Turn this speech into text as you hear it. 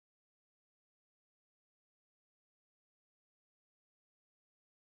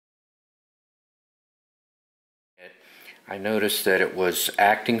I noticed that it was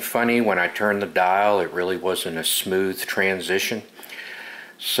acting funny when I turned the dial. It really wasn't a smooth transition.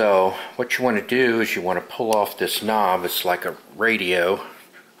 So what you want to do is you want to pull off this knob. It's like a radio,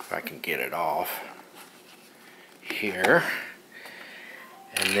 if I can get it off here.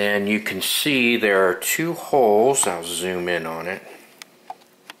 And then you can see there are two holes. I'll zoom in on it.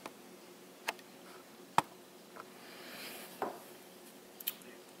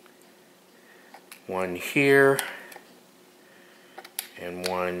 One here and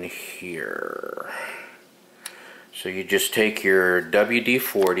one here. So you just take your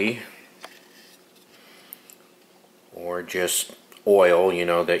WD-40 or just oil, you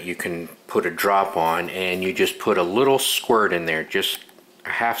know, that you can put a drop on, and you just put a little squirt in there, just a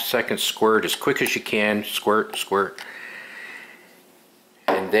half-second squirt, as quick as you can. Squirt, squirt.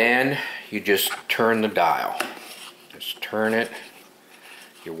 And then you just turn the dial. Just turn it.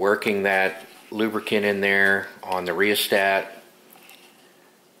 You're working that lubricant in there on the rheostat.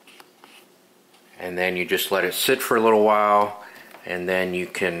 And then you just let it sit for a little while, and then you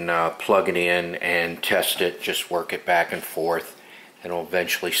can plug it in and test it. Just work it back and forth, and it'll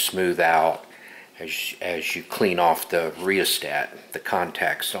eventually smooth out as you clean off the rheostat, the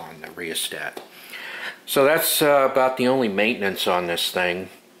contacts on the rheostat. So that's about the only maintenance on this thing,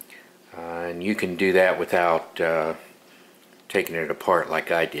 and you can do that without taking it apart like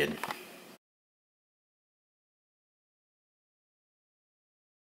I did.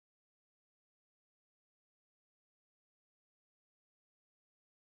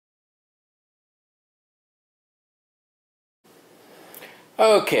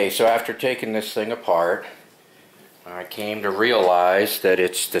 Okay, so after taking this thing apart, I came to realize that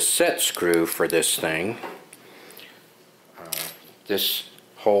it's the set screw for this thing. This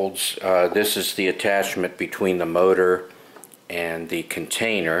holds, this is the attachment between the motor and the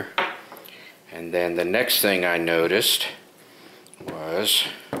container. And then the next thing I noticed was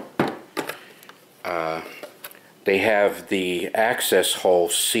they have the access hole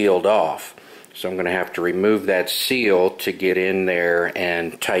sealed off. So I'm going to have to remove that seal to get in there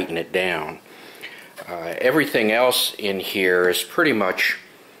and tighten it down. Everything else in here is pretty much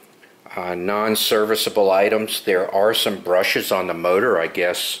non-serviceable items. There are some brushes on the motor. I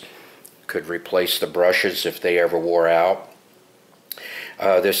guess could replace the brushes if they ever wore out.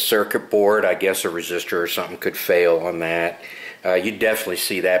 This circuit board, I guess a resistor or something could fail on that. You'd definitely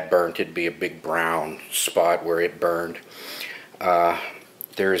see that burnt. It'd be a big brown spot where it burned.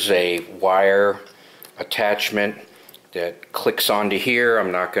 There's a wire attachment that clicks onto here.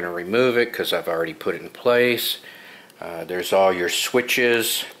 I'm not going to remove it because I've already put it in place. There's all your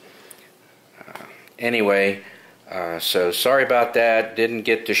switches. Anyway, so sorry about that. Didn't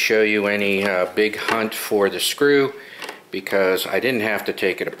get to show you any big hunt for the screw because I didn't have to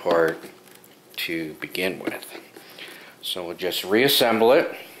take it apart to begin with. So we'll just reassemble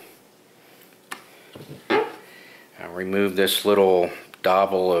it. I'll remove this little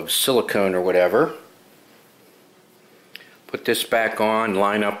dowel of silicone or whatever. Put this back on,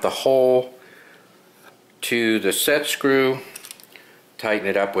 line up the hole to the set screw, tighten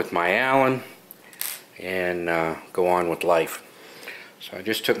it up with my Allen, and go on with life. So I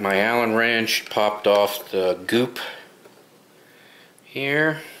just took my Allen wrench, popped off the goop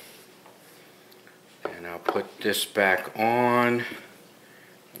here, and I'll put this back on.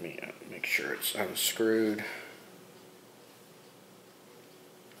 Let me make sure it's unscrewed.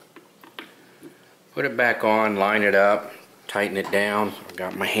 Put it back on, line it up, tighten it down. I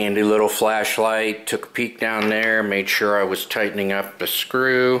got my handy little flashlight, took a peek down there, made sure I was tightening up the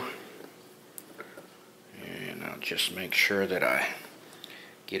screw. And I'll just make sure that I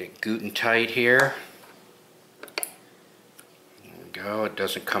get it good and tight here. There we go, it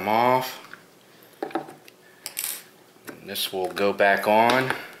doesn't come off. And this will go back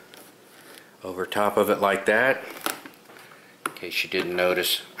on over top of it like that. In case you didn't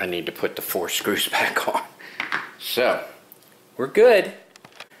notice, I need to put the 4 screws back on. So, we're good.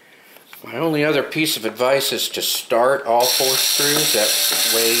 My only other piece of advice is to start all 4 screws. That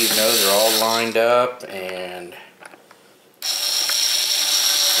way you know they're all lined up and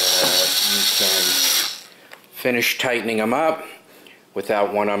you can finish tightening them up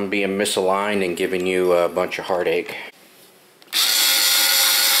without one of them being misaligned and giving you a bunch of heartache.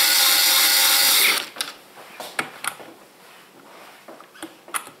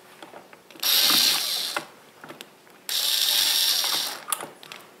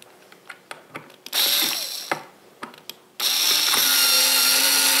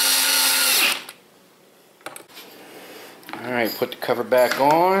 Alright, put the cover back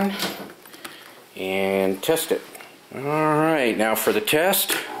on and test it. Alright, now for the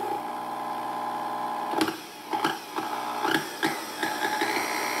test.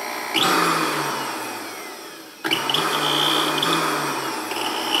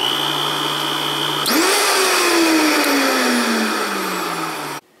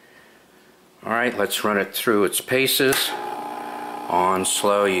 Alright, let's run it through its paces. On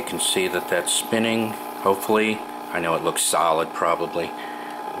slow, you can see that that's spinning, hopefully. I know it looks solid probably.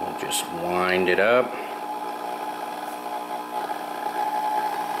 We'll just wind it up.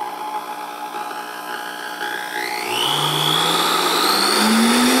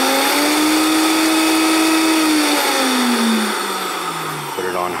 Put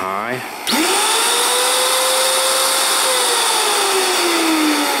it on high.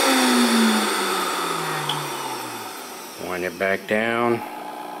 Wind it back down.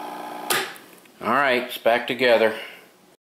 Alright, it's back together.